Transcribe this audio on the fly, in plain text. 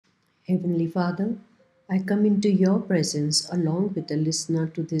Heavenly Father, I come into your presence along with the listener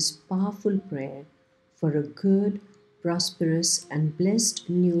to this powerful prayer for a good, prosperous, and blessed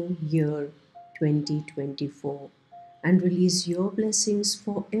new year 2024 and release your blessings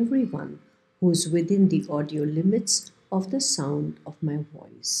for everyone who is within the audio limits of the sound of my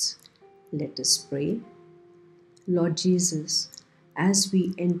voice. Let us pray. Lord Jesus, as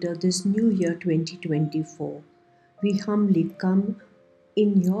we enter this new year 2024, we humbly come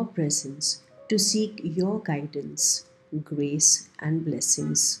in your presence to seek your guidance, grace, and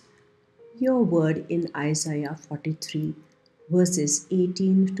blessings. Your word in Isaiah 43, verses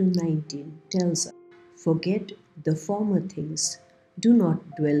 18 to 19 tells us, "Forget the former things, do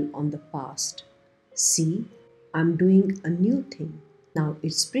not dwell on the past. See, I'm doing a new thing. Now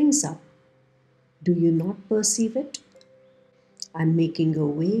it springs up. Do you not perceive it? I'm making a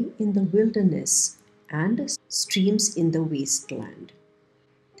way in the wilderness and streams in the wasteland."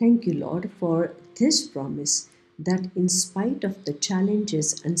 Thank you, Lord, for this promise that in spite of the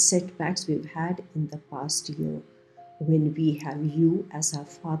challenges and setbacks we've had in the past year, when we have you as our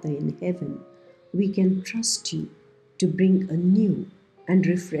Father in heaven, we can trust you to bring a new and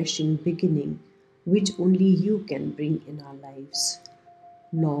refreshing beginning which only you can bring in our lives.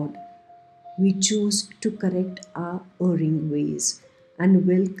 Lord, we choose to correct our erring ways and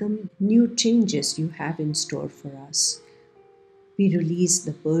welcome new changes you have in store for us. We release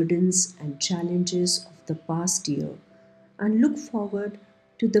the burdens and challenges of the past year and look forward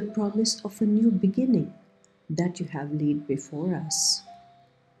to the promise of a new beginning that you have laid before us.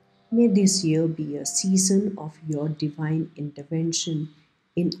 May this year be a season of your divine intervention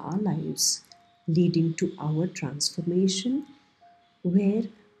in our lives, leading to our transformation, where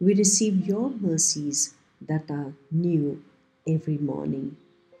we receive your mercies that are new every morning.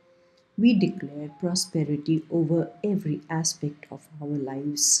 We declare prosperity over every aspect of our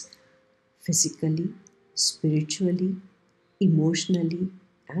lives, physically, spiritually, emotionally,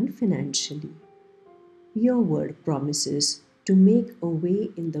 and financially. Your word promises to make a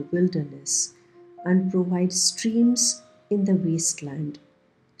way in the wilderness and provide streams in the wasteland.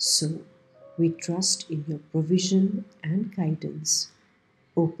 So, we trust in your provision and guidance.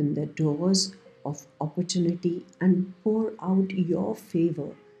 Open the doors of opportunity and pour out your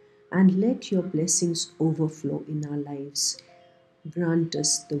favor, and let your blessings overflow in our lives. Grant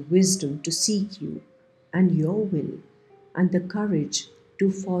us the wisdom to seek you and your will, and the courage to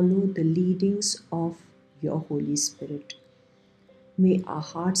follow the leadings of your Holy Spirit. May our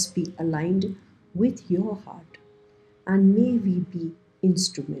hearts be aligned with your heart, and may we be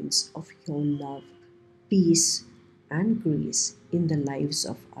instruments of your love, peace, and grace in the lives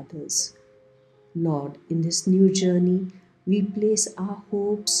of others. Lord, in this new journey, we place our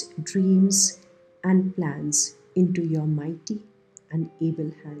hopes, dreams, and plans into your mighty and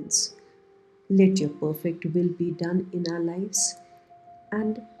able hands. Let your perfect will be done in our lives,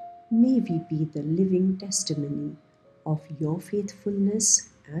 and may we be the living testimony of your faithfulness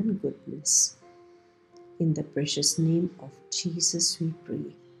and goodness. In the precious name of Jesus we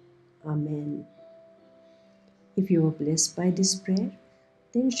pray. Amen. If you were blessed by this prayer,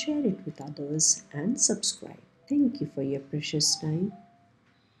 then share it with others and subscribe. Thank you for your precious time.